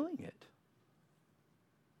doing it.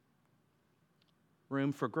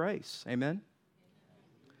 Room for grace. Amen?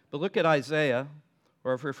 But look at Isaiah,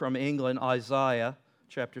 or if you're from England, Isaiah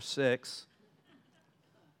chapter 6.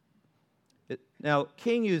 Now,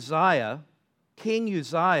 King Uzziah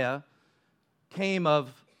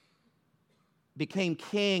became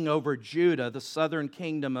king over Judah. The southern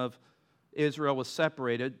kingdom of Israel was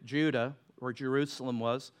separated, Judah, where Jerusalem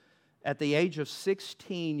was, at the age of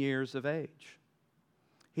 16 years of age.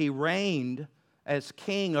 He reigned as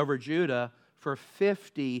king over Judah for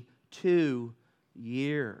 52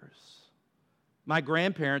 years. My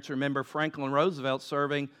grandparents remember Franklin Roosevelt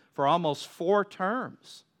serving for almost 4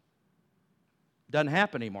 terms. Doesn't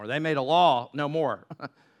happen anymore. They made a law, no more.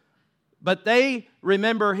 But they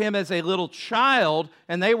remember him as a little child,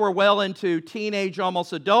 and they were well into teenage,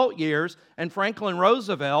 almost adult years, and Franklin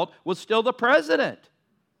Roosevelt was still the president.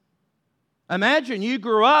 Imagine you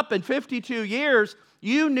grew up in 52 years,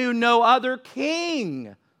 you knew no other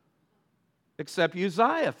king except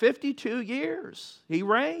Uzziah. 52 years he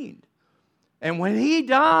reigned. And when he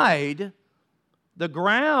died, the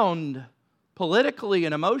ground politically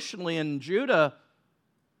and emotionally in Judah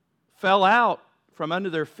fell out from under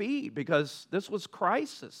their feet because this was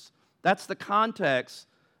crisis. That's the context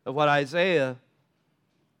of what Isaiah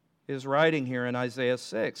is writing here in Isaiah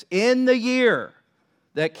 6. In the year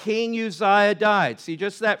that King Uzziah died. See,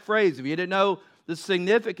 just that phrase, if you didn't know the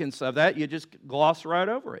significance of that, you just gloss right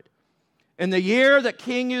over it. In the year that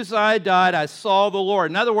King Uzziah died, I saw the Lord.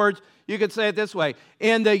 In other words, you could say it this way.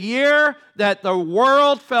 In the year that the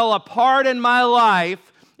world fell apart in my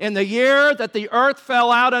life, in the year that the earth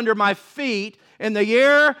fell out under my feet, in the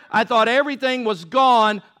year I thought everything was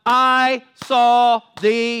gone, I saw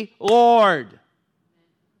the Lord.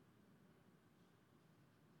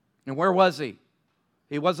 And where was He?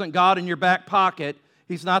 He wasn't God in your back pocket.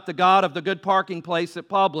 He's not the God of the good parking place at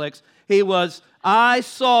Publix. He was, I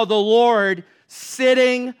saw the Lord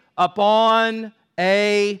sitting upon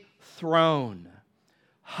a throne,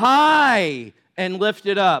 high and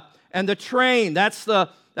lifted up. And the train, that's the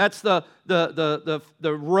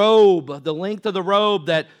robe, the length of the robe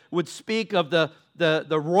that would speak of the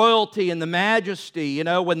royalty and the majesty. You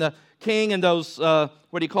know, when the king and those, the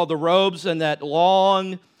robes and that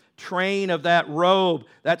long train of that robe,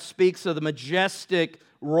 that speaks of the majestic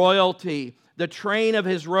royalty. The train of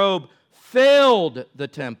his robe filled the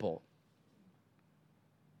temple.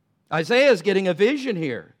 Isaiah is getting a vision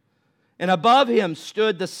here. And above him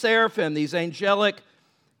stood the seraphim, these angelic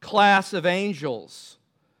class of angels.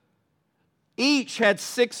 Each had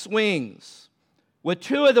 6 wings. With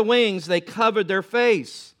 2 of the wings, they covered their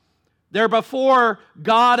face. They're before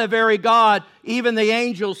God, a very God. Even the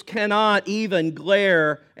angels cannot even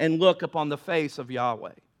glare and look upon the face of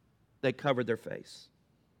Yahweh. They covered their face.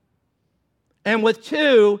 And with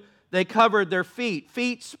 2, they covered their feet.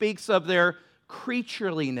 Feet speaks of their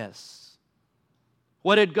creatureliness.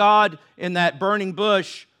 What did God in that burning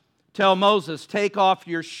bush tell Moses? Take off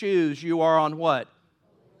your shoes, you are on what?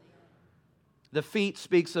 The feet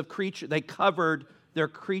speaks of creature. They covered their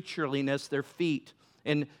creatureliness, their feet.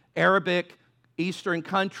 In Arabic, Eastern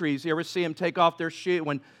countries, you ever see them take off their shoe?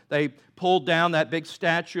 When they pulled down that big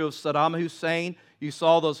statue of Saddam Hussein, you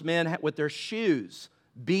saw those men with their shoes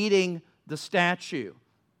beating the statue.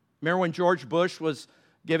 Remember when George Bush was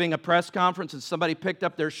giving a press conference and somebody picked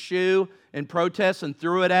up their shoe in protest and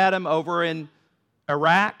threw it at him over in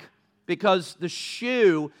Iraq? Because the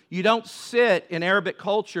shoe, you don't sit in Arabic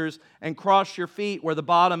cultures and cross your feet where the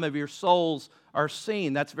bottom of your soles are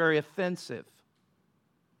seen. That's very offensive.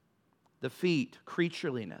 The feet,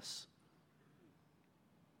 creatureliness.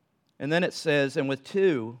 And then it says, and with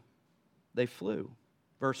 2, they flew.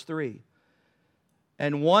 Verse 3.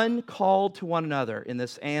 And one called to one another in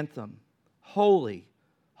this anthem, Holy,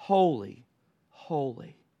 holy,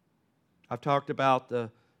 holy. I've talked about the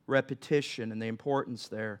repetition and the importance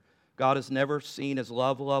there. God is never seen as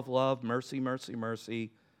love, love, love, mercy, mercy,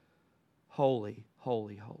 mercy. Holy,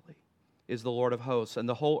 holy, holy is the Lord of hosts, and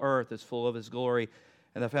the whole earth is full of His glory.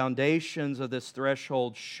 And the foundations of this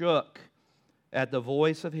threshold shook at the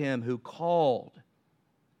voice of Him who called,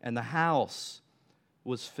 and the house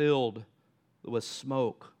was filled with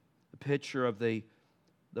smoke, a picture of the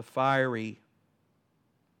fiery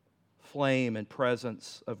flame and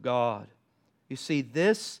presence of God. You see,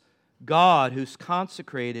 this God who's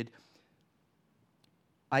consecrated,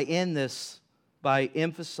 I end this by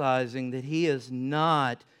emphasizing that He is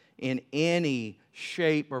not in any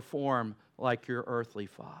shape or form like your earthly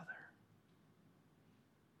father.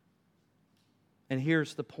 And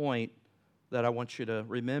here's the point that I want you to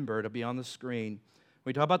remember. It'll be on the screen.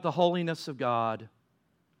 When we talk about the holiness of God,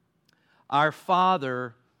 our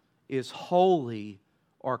Father is holy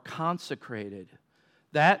or consecrated.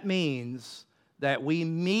 That means that we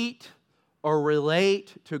meet or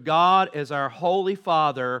relate to God as our Holy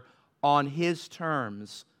Father on His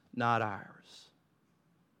terms, not ours.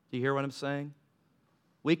 Do you hear what I'm saying?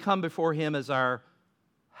 We come before Him as our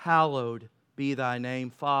hallowed be Thy name,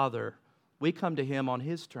 Father. We come to Him on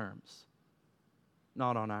His terms,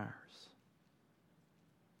 not on ours.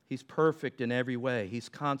 He's perfect in every way. He's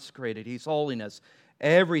consecrated. He's holiness.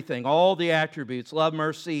 Everything, all the attributes, love,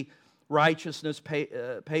 mercy, righteousness,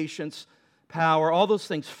 patience, power, all those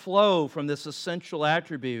things flow from this essential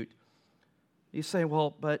attribute. You say,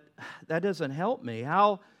 well, but that doesn't help me.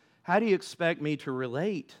 How do you expect me to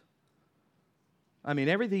relate? I mean,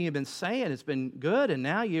 everything you've been saying has been good, and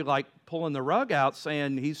now you're like pulling the rug out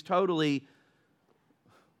saying He's totally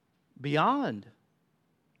beyond.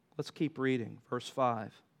 Let's keep reading. Verse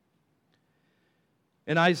 5.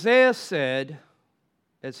 And Isaiah said,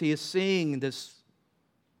 as he is seeing this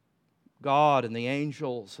God and the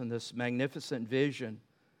angels and this magnificent vision,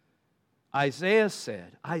 Isaiah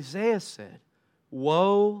said,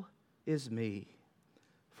 Woe is me,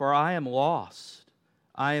 for I am lost.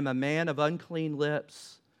 I am a man of unclean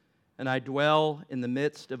lips, and I dwell in the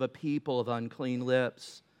midst of a people of unclean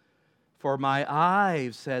lips. For my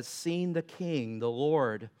eyes has seen the King, the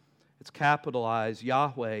Lord. It's capitalized,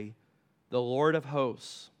 Yahweh, the Lord of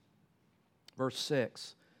hosts. Verse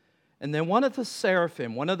 6. And then one of the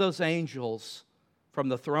seraphim, one of those angels from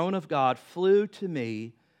the throne of God, flew to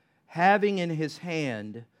me, having in his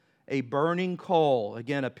hand a burning coal.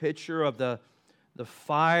 Again, a picture of the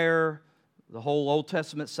fire, the whole Old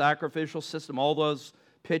Testament sacrificial system, all those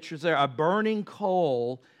pictures there. A burning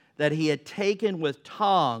coal that he had taken with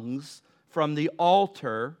tongs from the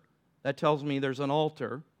altar. That tells me there's an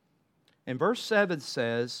altar. And verse 7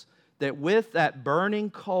 says that with that burning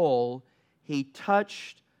coal, he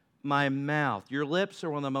touched my mouth. Your lips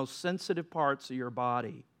are one of the most sensitive parts of your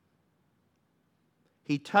body.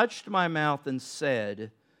 He touched my mouth and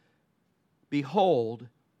said, "Behold,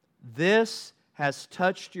 this has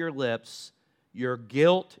touched your lips. Your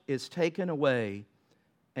guilt is taken away,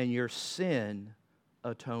 and your sin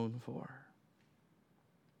atoned for."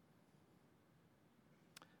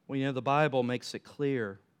 Well, you know, the Bible makes it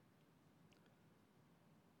clear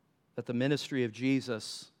that the ministry of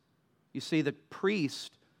Jesus, you see, the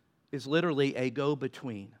priest is literally a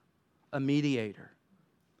go-between, a mediator.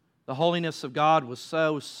 The holiness of God was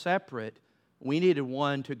so separate, we needed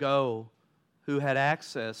one to go who had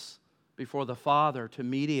access before the Father to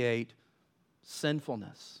mediate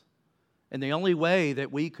sinfulness. And the only way that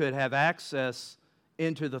we could have access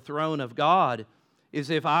into the throne of God is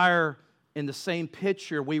if in the same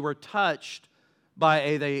picture, we were touched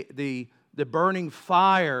by the burning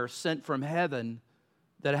fire sent from heaven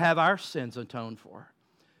that have our sins atoned for.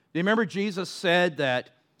 Do you remember Jesus said that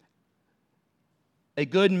a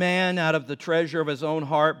good man out of the treasure of his own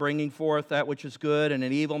heart bringing forth that which is good, and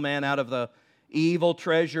an evil man out of the evil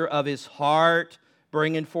treasure of his heart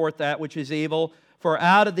bringing forth that which is evil? For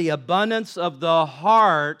out of the abundance of the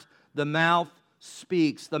heart, the mouth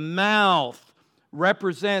speaks. The mouth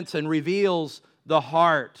represents and reveals the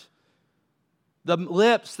heart. The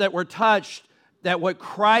lips that were touched, that what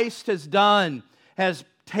Christ has done has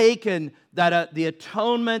taken that the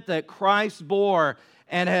atonement that Christ bore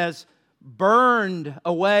and has burned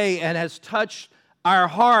away and has touched our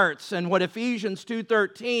hearts. And what Ephesians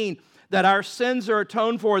 2:13, that our sins are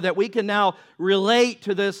atoned for, that we can now relate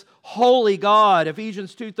to this holy God.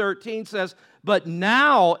 Ephesians 2:13 says, "But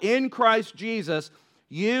now in Christ Jesus,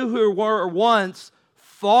 you who were once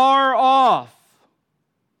far off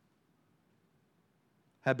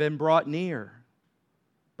have been brought near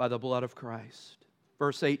by the blood of Christ."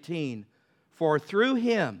 Verse 18, "For through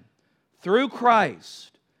Him, through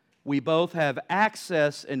Christ, we both have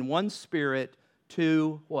access in one Spirit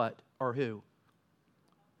to" what? Or who?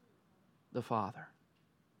 The Father.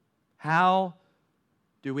 How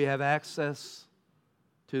do we have access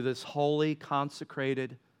to this holy,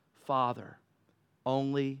 consecrated Father?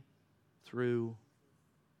 Only through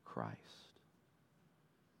Christ.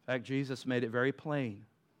 In fact, Jesus made it very plain.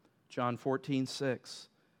 John 14:6.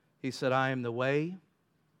 He said, "I am the way,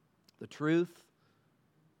 the truth,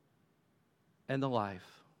 and the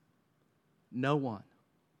life. No one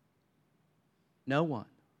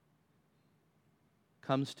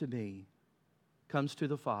comes to me, comes to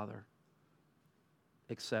the Father,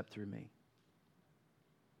 except through me."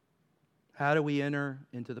 How do we enter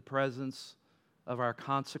into the presence of our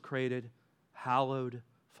consecrated, hallowed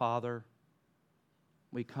Father?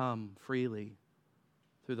 We come freely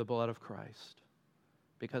through the blood of Christ,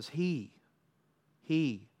 because He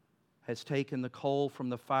has taken the coal from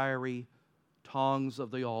the fiery tongs of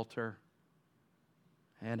the altar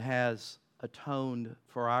and has atoned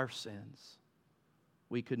for our sins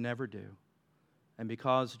we could never do. And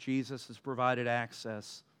because Jesus has provided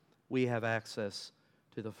access, we have access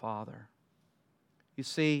to the Father. You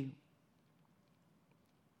see,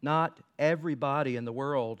 not everybody in the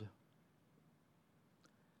world,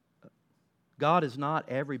 God is not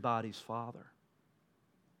everybody's Father.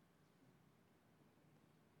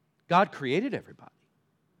 God created everybody,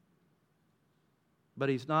 but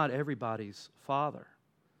He's not everybody's Father.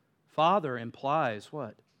 Father implies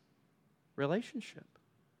what? Relationship.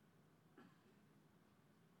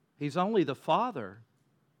 He's only the Father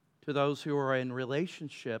to those who are in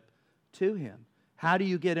relationship to Him. How do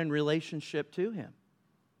you get in relationship to Him?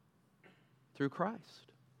 Through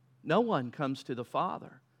Christ. No one comes to the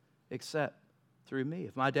Father except through me.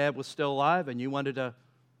 If my dad was still alive and you wanted to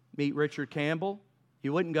meet Richard Campbell,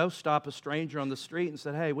 you wouldn't go stop a stranger on the street and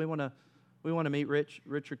say, "Hey, we want to meet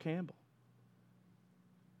Richard Campbell."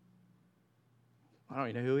 I don't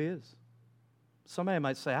even know who he is. Somebody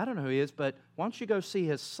might say, "I don't know who he is," but why don't you go see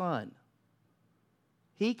his son?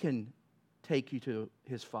 He can take you to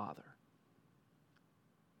his Father.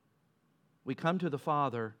 We come to the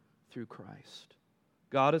Father through Christ.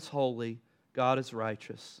 God is holy. God is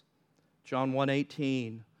righteous. John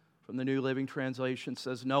 1:18 from the New Living Translation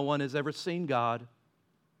says, "No one has ever seen God,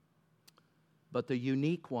 but the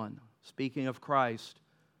unique one, speaking of Christ,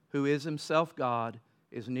 who is himself God,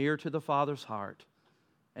 is near to the Father's heart,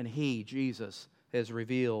 and he, Jesus, has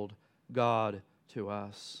revealed God to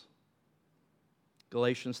us.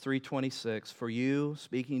 Galatians 3:26, for you,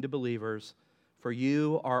 speaking to believers, for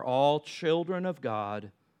you are all children of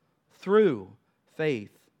God through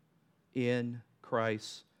faith in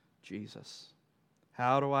Christ Jesus.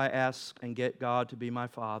 How do I ask and get God to be my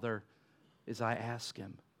Father? Is I ask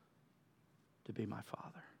Him to be my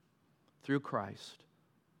Father. Through Christ,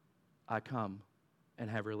 I come and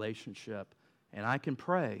have relationship, and I can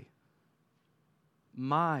pray,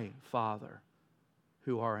 my Father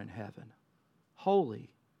who are in heaven, holy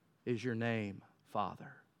is your name,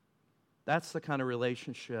 Father. That's the kind of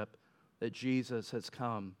relationship that Jesus has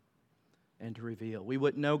come and to reveal. We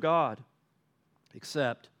wouldn't know God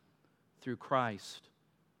except through Christ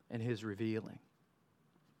and His revealing.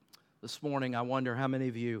 This morning, I wonder how many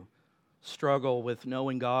of you struggle with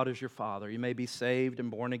knowing God as your Father. You may be saved and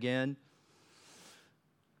born again,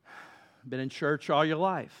 been in church all your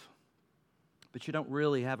life, but you don't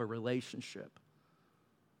really have a relationship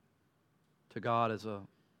to God as a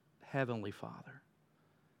heavenly Father.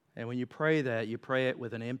 And when you pray that, you pray it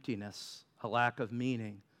with an emptiness, a lack of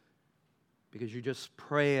meaning, because you just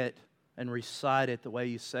pray it and recite it the way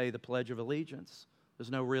you say the Pledge of Allegiance.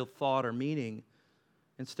 There's no real thought or meaning.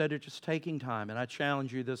 Instead of just taking time, and I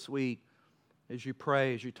challenge you this week, as you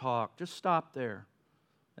pray, as you talk, just stop there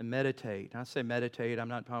and meditate. And I say meditate, I'm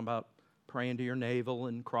not talking about praying to your navel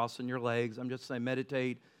and crossing your legs. I'm just saying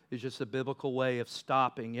meditate is just a biblical way of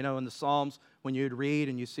stopping. You know, in the Psalms, when you'd read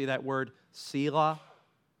and you see that word Selah,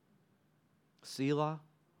 Selah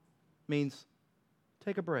means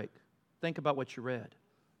take a break. Think about what you read.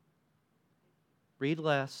 Read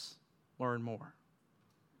less, learn more.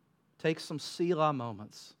 Take some Selah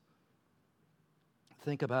moments.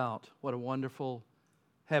 Think about what a wonderful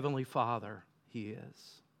Heavenly Father He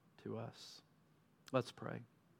is to us. Let's pray.